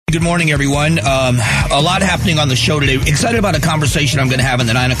Good morning, everyone. A lot happening on the show today. Excited about a conversation I'm going to have in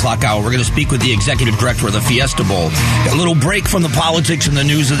the 9 o'clock hour. We're going to speak with the executive director of the Fiesta Bowl. A little break from the politics and the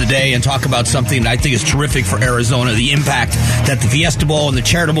news of the day and talk about something that I think is terrific for Arizona, the impact that the Fiesta Bowl and the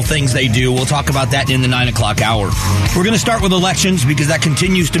charitable things they do. We'll talk about that in the 9 o'clock hour. We're going to start with elections because that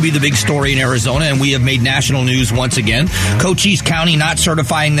continues to be the big story in Arizona, and we have made national news once again. Cochise County not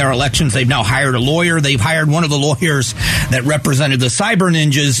certifying their elections. They've now hired a lawyer. They've hired one of the lawyers that represented the cyber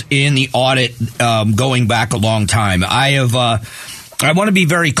ninjas in the audit going back a long time. I want to be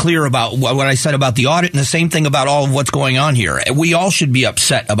very clear about what I said about the audit and the same thing about all of what's going on here. We all should be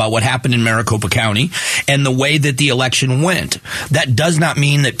upset about what happened in Maricopa County and the way that the election went. That does not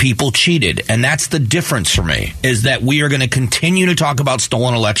mean that people cheated. And that's the difference for me, is that we are going to continue to talk about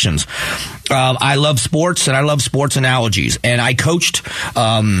stolen elections. I love sports and I love sports analogies. And I coached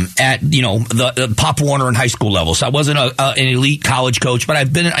at, the Pop Warner and high school level. So I wasn't an elite college coach, but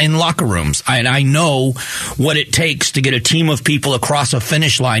I've been in locker rooms. And I know what it takes to get a team of people across a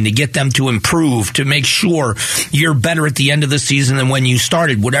finish line, to get them to improve, to make sure you're better at the end of the season than when you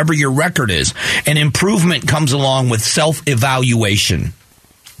started, whatever your record is. And improvement comes along with self-evaluation.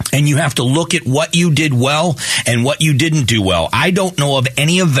 And you have to look at what you did well and what you didn't do well. I don't know of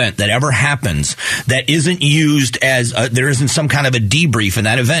any event that ever happens that isn't used as there isn't some kind of a debrief in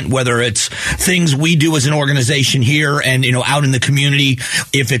that event, whether it's things we do as an organization here and, out in the community,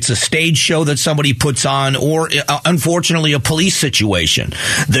 if it's a stage show that somebody puts on, or unfortunately a police situation.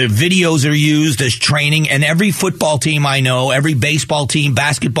 The videos are used as training, and every football team I know, every baseball team,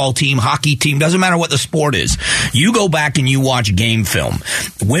 basketball team, hockey team, doesn't matter what the sport is. You go back and you watch game film.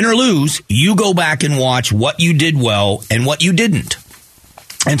 Win or lose, you go back and watch what you did well and what you didn't.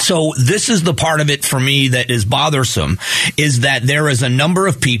 And so this is the part of it for me that is bothersome, is that there is a number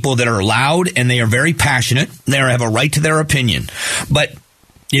of people that are loud and they are very passionate. They have a right to their opinion. But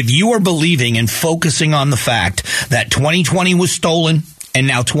if you are believing and focusing on the fact that 2020 was stolen and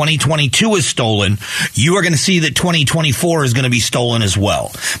now 2022 is stolen, you are going to see that 2024 is going to be stolen as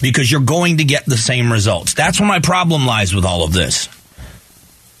well, because you're going to get the same results. That's where my problem lies with all of this.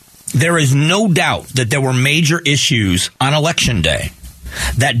 There is no doubt that there were major issues on Election Day.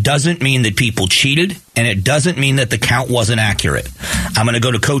 That doesn't mean that people cheated, and it doesn't mean that the count wasn't accurate. I'm going to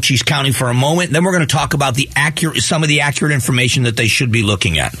go to Cochise County for a moment, then we're going to talk about some of the accurate information that they should be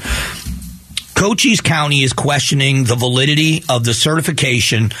looking at. Cochise County is questioning the validity of the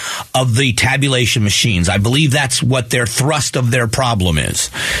certification of the tabulation machines. I believe that's what their thrust of their problem is.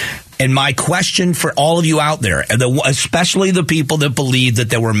 And my question for all of you out there, especially the people that believe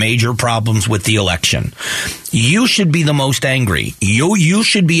that there were major problems with the election, you should be the most angry. You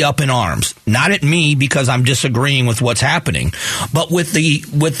should be up in arms, not at me because I'm disagreeing with what's happening, but with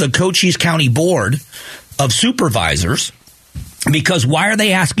the Cochise County Board of Supervisors, because why are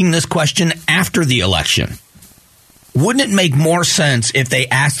they asking this question after the election? Wouldn't it make more sense if they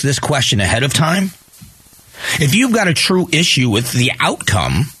asked this question ahead of time? If you've got a true issue with the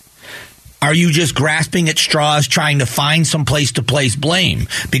outcome, are you just grasping at straws, trying to find some place to place blame?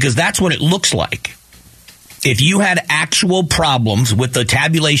 Because that's what it looks like. If you had actual problems with the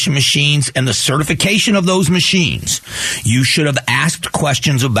tabulation machines and the certification of those machines, you should have asked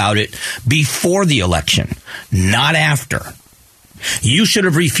questions about it before the election, not after. You should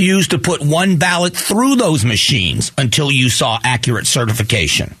have refused to put one ballot through those machines until you saw accurate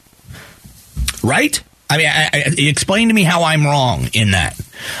certification. Right? I mean, explain to me how I'm wrong in that.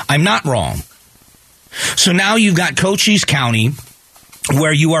 I'm not wrong. So now you've got Cochise County,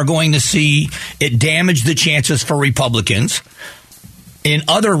 where you are going to see it damage the chances for Republicans in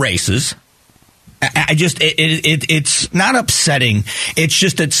other races. It's not upsetting. It's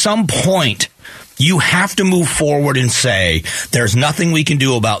just at some point you have to move forward and say, there's nothing we can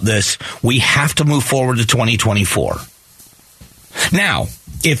do about this. We have to move forward to 2024. Now,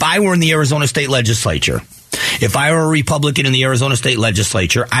 if I were in the Arizona State Legislature, if I were a Republican in the Arizona State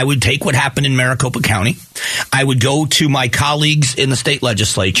Legislature, I would take what happened in Maricopa County. I would go to my colleagues in the state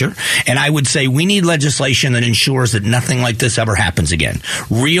legislature, and I would say, we need legislation that ensures that nothing like this ever happens again.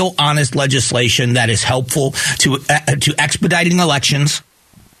 Real, honest legislation that is helpful to expediting elections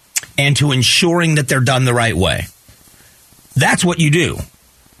and to ensuring that they're done the right way. That's what you do.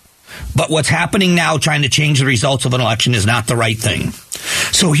 But what's happening now, trying to change the results of an election, is not the right thing.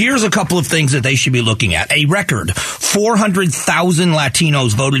 So here's a couple of things that they should be looking at. A record 400,000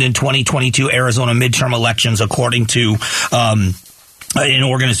 Latinos voted in 2022 Arizona midterm elections, according to an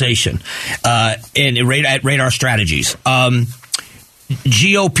organization at Radar Strategies.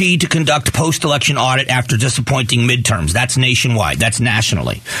 GOP to conduct post-election audit after disappointing midterms. That's nationwide. That's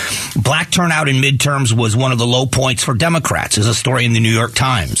nationally. Black turnout in midterms was one of the low points for Democrats, is a story in the New York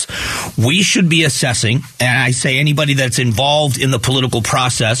Times. We should be assessing, and I say anybody that's involved in the political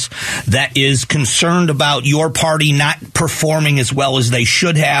process that is concerned about your party not performing as well as they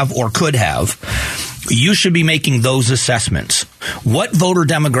should have or could have, you should be making those assessments. What voter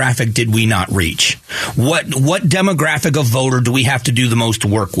demographic did we not reach? What demographic of voter do we have to do the most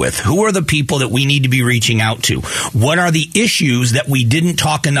work with? Who are the people that we need to be reaching out to? What are the issues that we didn't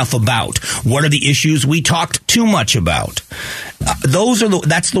talk enough about? What are the issues we talked too much about?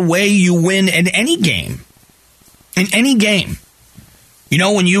 That's the way you win in any game. In any game. You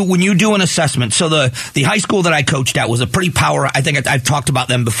know, when you do an assessment, so the high school that I coached at was a pretty I think I've talked about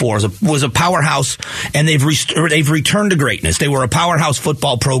them before, was a powerhouse, and they've returned to greatness. They were a powerhouse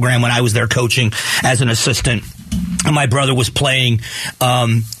football program when I was there coaching as an assistant, and my brother was playing.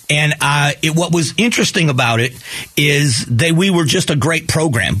 What was interesting about it is we were just a great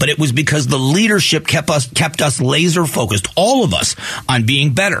program, but it was because the leadership kept us laser focused, all of us, on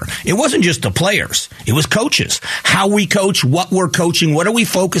being better. It wasn't just the players. It was coaches. How we coach, what we're coaching, what are we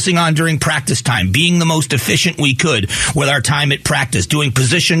focusing on during practice time, being the most efficient we could with our time at practice, doing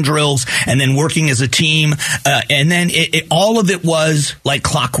position drills, and then working as a team. And then all of it was like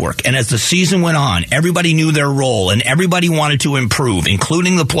clockwork. And as the season went on, everybody knew their role, and everybody wanted to improve,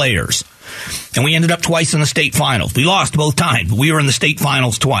 including the players. And we ended up twice in the state finals. We lost both times, but we were in the state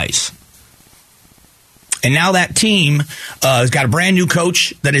finals twice. And now that team has got a brand new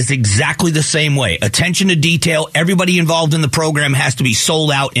coach that is exactly the same way. Attention to detail. Everybody involved in the program has to be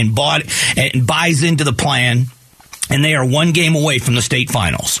sold out and bought and buys into the plan. And they are one game away from the state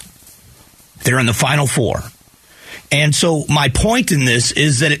finals. They're in the Final Four. And so my point in this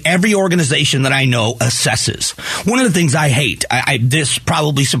is that every organization that I know assesses. One of the things I hate, this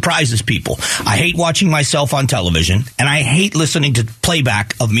probably surprises people, I hate watching myself on television, and I hate listening to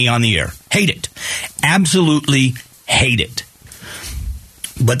playback of me on the air. Hate it. Absolutely hate it.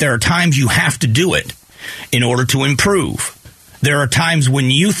 But there are times you have to do it in order to improve. There are times when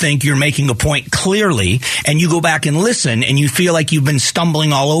you think you're making a point clearly, and you go back and listen, and you feel like you've been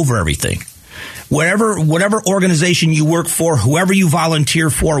stumbling all over everything. Whatever organization you work for, whoever you volunteer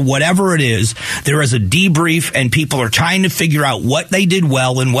for, whatever it is, there is a debrief, and people are trying to figure out what they did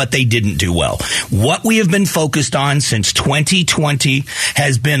well and what they didn't do well. What we have been focused on since 2020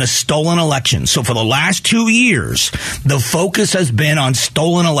 has been a stolen election. So for the last 2 years, the focus has been on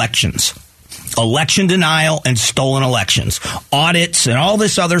stolen elections, election denial and stolen elections, audits and all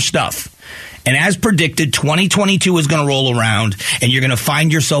this other stuff. And as predicted, 2022 is going to roll around, and you're going to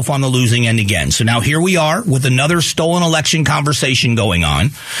find yourself on the losing end again. So now here we are with another stolen election conversation going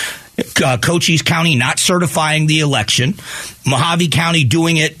on. Cochise County not certifying the election. Mojave County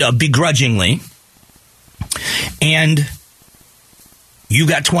doing it begrudgingly. And you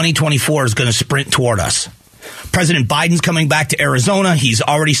got 2024 is going to sprint toward us. President Biden's coming back to Arizona. He's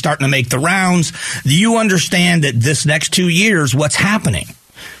already starting to make the rounds. You understand that this next 2 years, what's happening?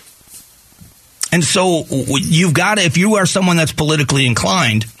 And so you've got to, if you are someone that's politically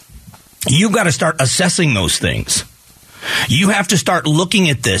inclined, you've got to start assessing those things. You have to start looking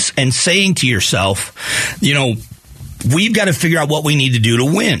at this and saying to yourself, you know, we've got to figure out what we need to do to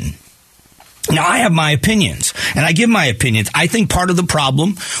win. Now, I have my opinions, and I give my opinions. I think part of the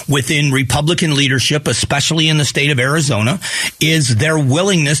problem within Republican leadership, especially in the state of Arizona, is their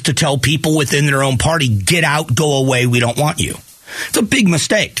willingness to tell people within their own party, get out, go away, we don't want you. It's a big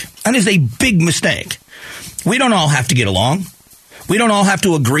mistake. That is a big mistake. We don't all have to get along. We don't all have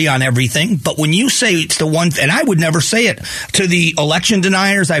to agree on everything. But when you say it's the one, and I would never say it to the election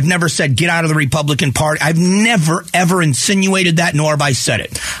deniers, I've never said get out of the Republican Party. I've never, ever insinuated that, nor have I said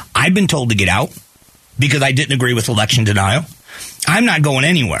it. I've been told to get out because I didn't agree with election denial. I'm not going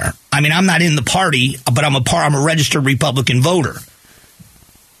anywhere. I mean, I'm not in the party, but I'm a registered Republican voter.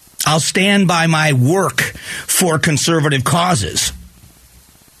 I'll stand by my work for conservative causes.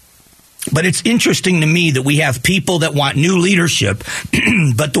 But it's interesting to me that we have people that want new leadership,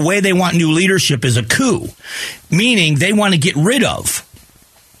 but the way they want new leadership is a coup, meaning they want to get rid of.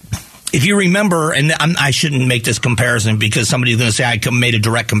 If you remember, and I shouldn't make this comparison because somebody's going to say I made a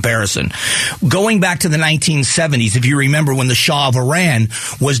direct comparison. Going back to the 1970s, if you remember when the Shah of Iran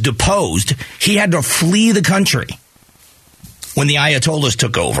was deposed, he had to flee the country when the Ayatollahs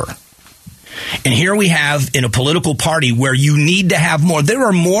took over. And here we have in a political party where you need to have more. There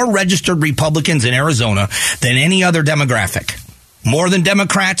are more registered Republicans in Arizona than any other demographic. More than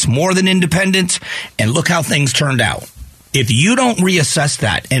Democrats, more than independents. And look how things turned out. If you don't reassess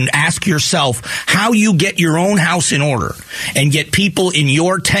that and ask yourself how you get your own house in order and get people in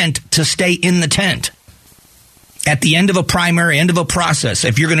your tent to stay in the tent at the end of a primary, end of a process,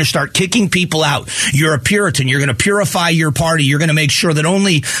 if you're going to start kicking people out, you're a Puritan, you're going to purify your party, you're going to make sure that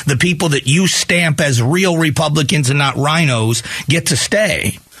only the people that you stamp as real Republicans and not rhinos get to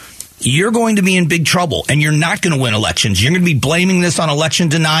stay, you're going to be in big trouble, and you're not going to win elections. You're going to be blaming this on election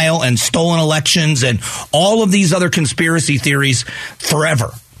denial and stolen elections and all of these other conspiracy theories forever.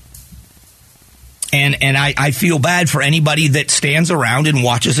 And I feel bad for anybody that stands around and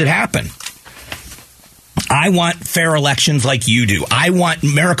watches it happen. I want fair elections like you do. I want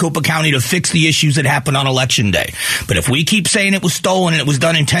Maricopa County to fix the issues that happen on Election Day. But if we keep saying it was stolen and it was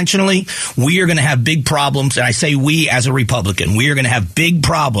done intentionally, we are going to have big problems. And I say we as a Republican, we are going to have big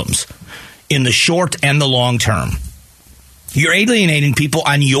problems in the short and the long term. You're alienating people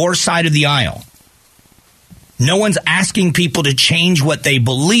on your side of the aisle. No one's asking people to change what they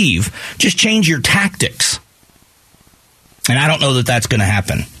believe. Just change your tactics. And I don't know that that's going to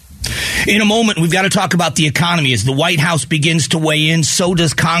happen. In a moment, we've got to talk about the economy. As the White House begins to weigh in, so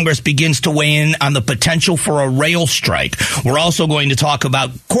does Congress begins to weigh in on the potential for a rail strike. We're also going to talk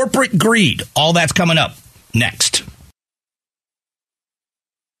about corporate greed. All that's coming up next.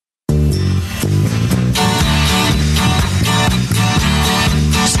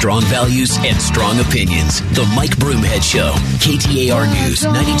 Strong values and strong opinions. The Mike Broomhead Show. KTAR News,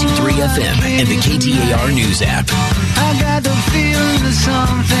 92.3 FM, and the KTAR News app. I got the feeling that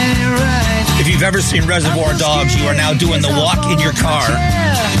something right. If you've ever seen Reservoir Dogs, you are now doing the walk in your car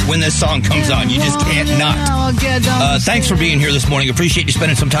when this song comes on. You just can't not. Thanks for being here this morning. Appreciate you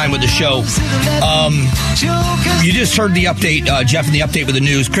spending some time with the show. You just heard the update, Jeff, in the update with the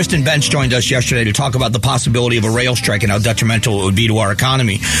news. Kristen Bench joined us yesterday to talk about the possibility of a rail strike and how detrimental it would be to our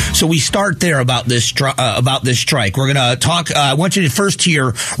economy. So we start there about this strike. We're going to talk. I want you to first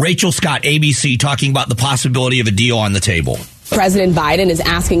hear Rachel Scott, ABC, talking about the possibility of a deal on the table. President Biden is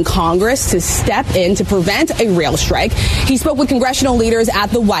asking Congress to step in to prevent a rail strike. He spoke with congressional leaders at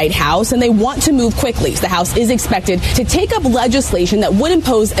the White House, and they want to move quickly. The House is expected to take up legislation that would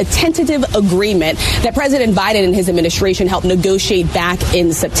impose a tentative agreement that President Biden and his administration helped negotiate back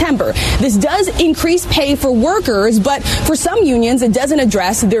in September. This does increase pay for workers, but for some unions, it doesn't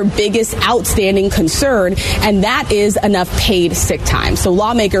address their biggest outstanding concern, and that is enough paid sick time. So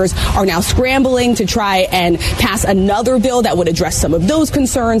lawmakers are now scrambling to try and pass another bill that would address some of those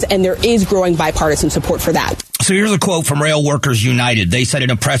concerns, and there is growing bipartisan support for that. So here's a quote from Rail Workers United. They said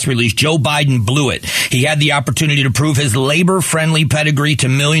in a press release, Joe Biden blew it. He had the opportunity to prove his labor-friendly pedigree to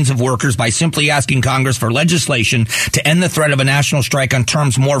millions of workers by simply asking Congress for legislation to end the threat of a national strike on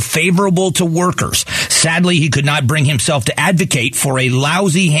terms more favorable to workers. Sadly, he could not bring himself to advocate for a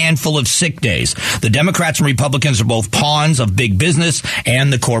lousy handful of sick days. The Democrats and Republicans are both pawns of big business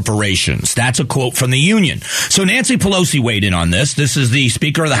and the corporations. That's a quote from the union. So Nancy Pelosi weighed in on this. This is the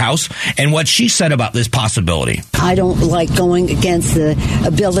Speaker of the House, and what she said about this possibility. I don't like going against the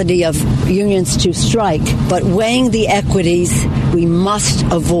ability of unions to strike, but weighing the equities, we must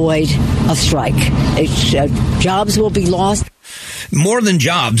avoid a strike. Jobs will be lost. More than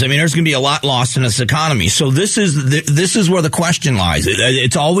jobs, I mean, there's going to be a lot lost in this economy. So this is where the question lies.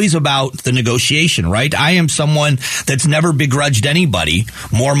 It's always about the negotiation, right? I am someone that's never begrudged anybody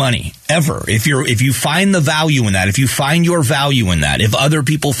more money, ever. If you find the value in that, if you find your value in that, if other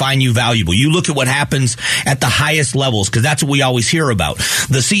people find you valuable, you look at what happens at the highest levels, because that's what we always hear about.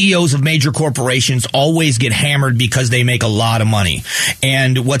 The CEOs of major corporations always get hammered because they make a lot of money.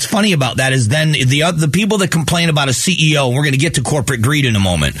 And what's funny about that is then the people that complain about a CEO, and we're going to get to corporate greed in a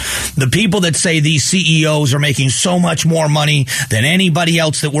moment, the people that say these CEOs are making so much more money than anybody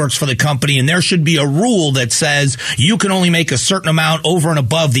else that works for the company, and there should be a rule that says you can only make a certain amount over and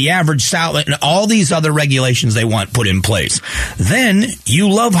above the average salary, and all these other regulations they want put in place. Then you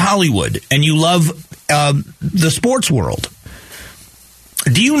love Hollywood and you love the sports world.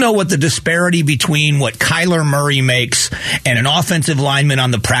 Do you know what the disparity between what Kyler Murray makes and an offensive lineman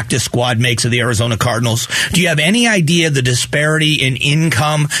on the practice squad makes of the Arizona Cardinals? Do you have any idea the disparity in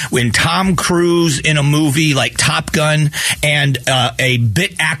income when Tom Cruise in a movie like Top Gun and a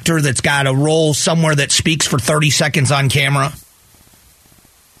bit actor that's got a role somewhere that speaks for 30 seconds on camera?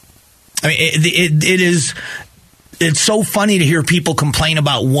 I mean, it's so funny to hear people complain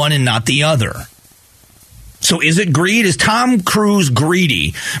about one and not the other. So is it greed? Is Tom Cruise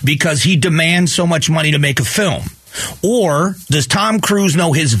greedy because he demands so much money to make a film? Or does Tom Cruise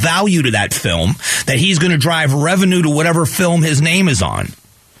know his value to that film, that he's going to drive revenue to whatever film his name is on?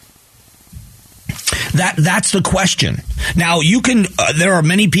 That's the question. Now, there are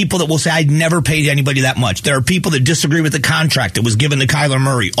many people that will say, I'd never paid anybody that much. There are people that disagree with the contract that was given to Kyler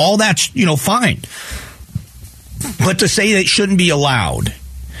Murray. All that's, fine. But to say that it shouldn't be allowed,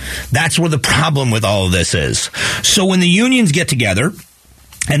 that's where the problem with all of this is. So when the unions get together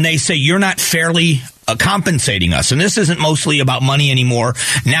and they say, you're not fairly compensating us, and this isn't mostly about money anymore.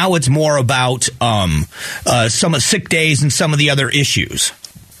 Now it's more about some of sick days and some of the other issues.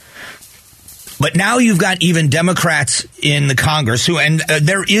 But now you've got even Democrats in the Congress and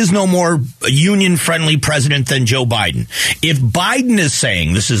there is no more union-friendly president than Joe Biden. If Biden is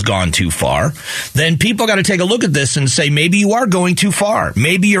saying this has gone too far, then people got to take a look at this and say, maybe you are going too far.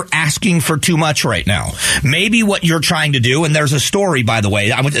 Maybe you're asking for too much right now. Maybe what you're trying to do, and there's a story, by the way,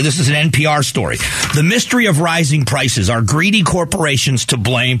 this is an NPR story. The mystery of rising prices. Are greedy corporations to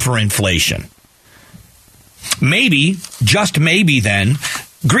blame for inflation? Maybe, just maybe then,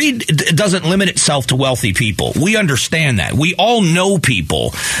 greed doesn't limit itself to wealthy people. We understand that. We all know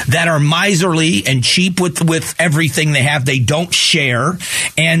people that are miserly and cheap with everything they have. They don't share,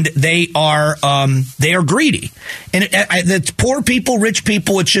 and they are greedy. And it's poor people, rich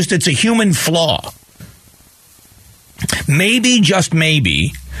people. It's a human flaw. Maybe, just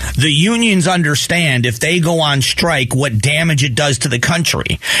maybe, the unions understand if they go on strike what damage it does to the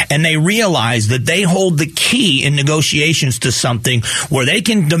country, and they realize that they hold the key in negotiations to something where they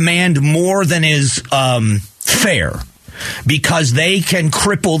can demand more than is fair, because they can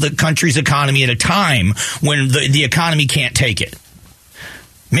cripple the country's economy at a time when the economy can't take it.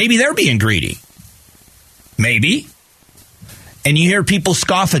 Maybe they're being greedy. Maybe. And you hear people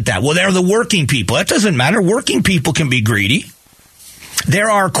scoff at that. Well, they're the working people. That doesn't matter. Working people can be greedy.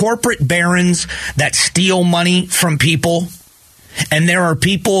 There are corporate barons that steal money from people, and there are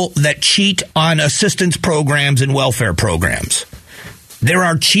people that cheat on assistance programs and welfare programs. There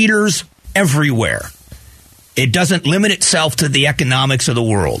are cheaters everywhere. It doesn't limit itself to the economics of the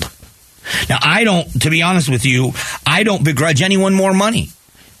world. Now, to be honest with you, I don't begrudge anyone more money.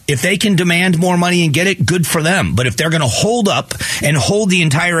 If they can demand more money and get it, good for them. But if they're going to hold up and hold the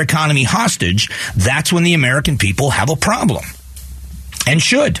entire economy hostage, that's when the American people have a problem. And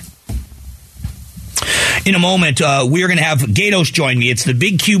should. In a moment, we are going to have Gatos join me. It's the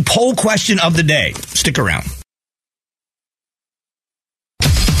Big Q poll question of the day. Stick around.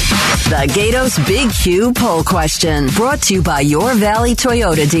 The Gatos Big Q poll question, brought to you by Your Valley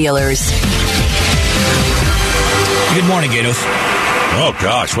Toyota dealers. Good morning, Gatos. Oh,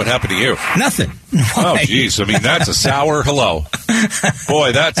 gosh, what happened to you? Nothing. Oh, geez. I mean, that's a sour hello.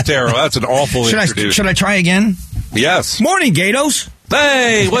 Boy, that's terrible. That's an awful introduction. Should I try again? Yes. Morning, Gatos.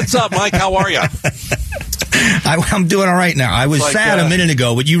 Hey, what's up, Mike? How are you? I'm doing all right now. I was sad a minute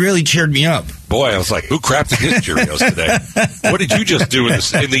ago, but you really cheered me up. Boy, I was like, who crafted his Cheerios today? What did you just do in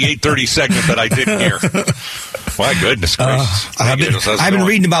the 8:30 segment that I didn't hear? My goodness gracious. I've been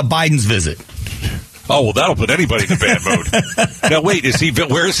reading about Biden's visit. Oh, well, that'll put anybody in a bad mood. Now, wait,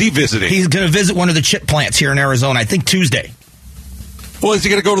 where is he visiting? He's going to visit one of the chip plants here in Arizona, I think Tuesday. Well, is he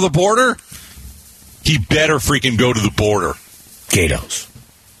going to go to the border? He better freaking go to the border. Gatos.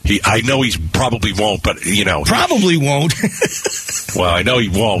 I know he probably won't, but, Probably won't. Well, I know he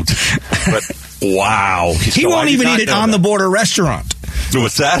won't, but wow. He won't even eat it on the border restaurant.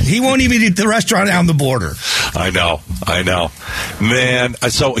 What's that? He won't even eat the restaurant on the border. I know. Man,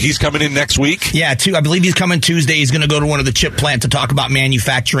 so he's coming in next week? Yeah, I believe he's coming Tuesday. He's going to go to one of the chip plants to talk about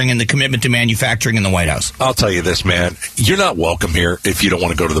manufacturing and the commitment to manufacturing in the White House. I'll tell you this, man. You're not welcome here if you don't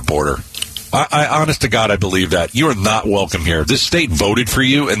want to go to the border. I honest to God, I believe that. You are not welcome here. This state voted for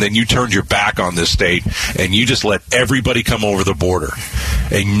you, and then you turned your back on this state, and you just let everybody come over the border.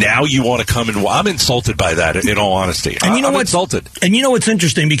 And now you want to come in. I'm insulted by that, in all honesty. And I'm insulted. And you know what's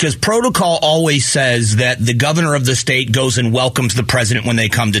interesting? Because protocol always says that the governor of the state goes and welcomes the president when they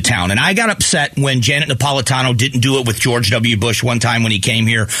come to town. And I got upset when Janet Napolitano didn't do it with George W. Bush one time when he came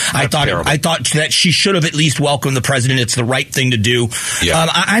here. I thought that she should have at least welcomed the president. It's the right thing to do. Yeah.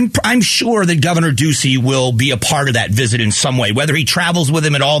 I'm sure that Governor Ducey will be a part of that visit in some way, whether he travels with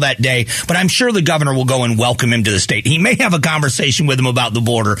him at all that day. But I'm sure the governor will go and welcome him to the state. He may have a conversation with him about the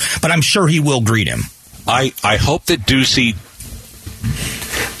border, but I'm sure he will greet him. I hope that Ducey,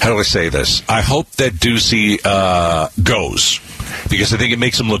 how do I say this? I hope that Ducey goes. Because I think it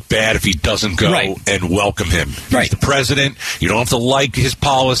makes him look bad if he doesn't go and welcome him. He's the president. You don't have to like his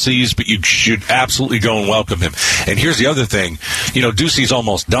policies, but you should absolutely go and welcome him. And here's the other thing. Ducey's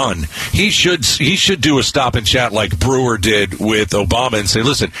almost done. He should do a stop and chat like Brewer did with Obama and say,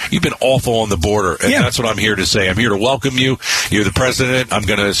 listen, you've been awful on the border, and that's what I'm here to say. I'm here to welcome you. You're the president. I'm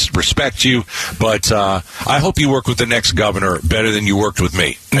going to respect you. But I hope you work with the next governor better than you worked with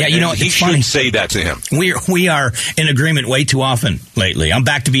me. Yeah, you know, he it's should funny. say that to him. We are in agreement way too often lately. I'm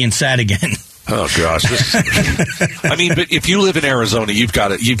back to being sad again. Oh gosh, I mean, but if you live in Arizona, you've got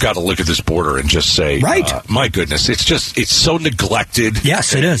to look at this border and just say, right? My goodness, it's so neglected.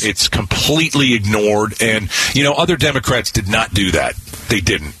 Yes, it is. It's completely ignored, and other Democrats did not do that. They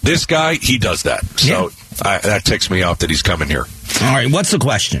didn't. This guy, he does that. So that ticks me off that he's coming here. All right, what's the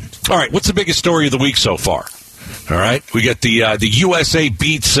question? All right, what's the biggest story of the week so far? All right, we got the USA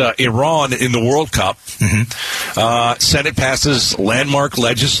beats Iran in the World Cup. Mm-hmm. Senate passes landmark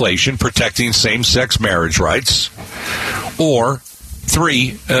legislation protecting same-sex marriage rights. Or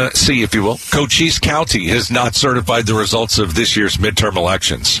 3, C, if you will, Cochise County has not certified the results of this year's midterm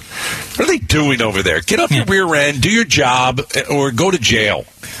elections. What are they doing over there? Get off your rear end, do your job, or go to jail.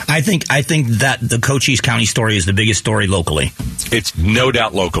 I think that the Cochise County story is the biggest story locally. It's no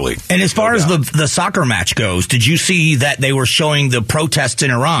doubt locally. And as far as the soccer match goes, did you see that they were showing the protests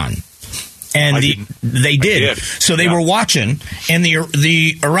in Iran? And they did. So they were watching, and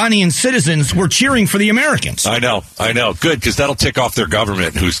the Iranian citizens were cheering for the Americans. I know. Good, because that'll tick off their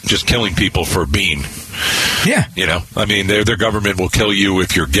government, who's just killing people for being. Yeah. I mean, their government will kill you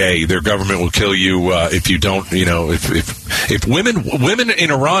if you're gay. Their government will kill you if you don't, if women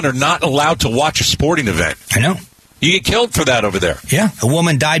in Iran are not allowed to watch a sporting event. I know. You get killed for that over there. Yeah. A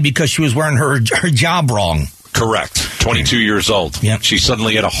woman died because she was wearing her job wrong. Correct. 22 years old. Yep. She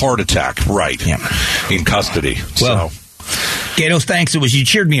suddenly had a heart attack. Right. Yep. In custody. Well, Gatos, thanks. You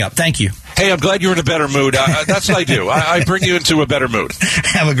cheered me up. Thank you. Hey, I'm glad you're in a better mood. That's what I do. I bring you into a better mood.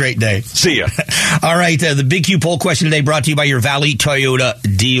 Have a great day. See ya. All right. The Big Q poll question today brought to you by your Valley Toyota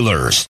dealers.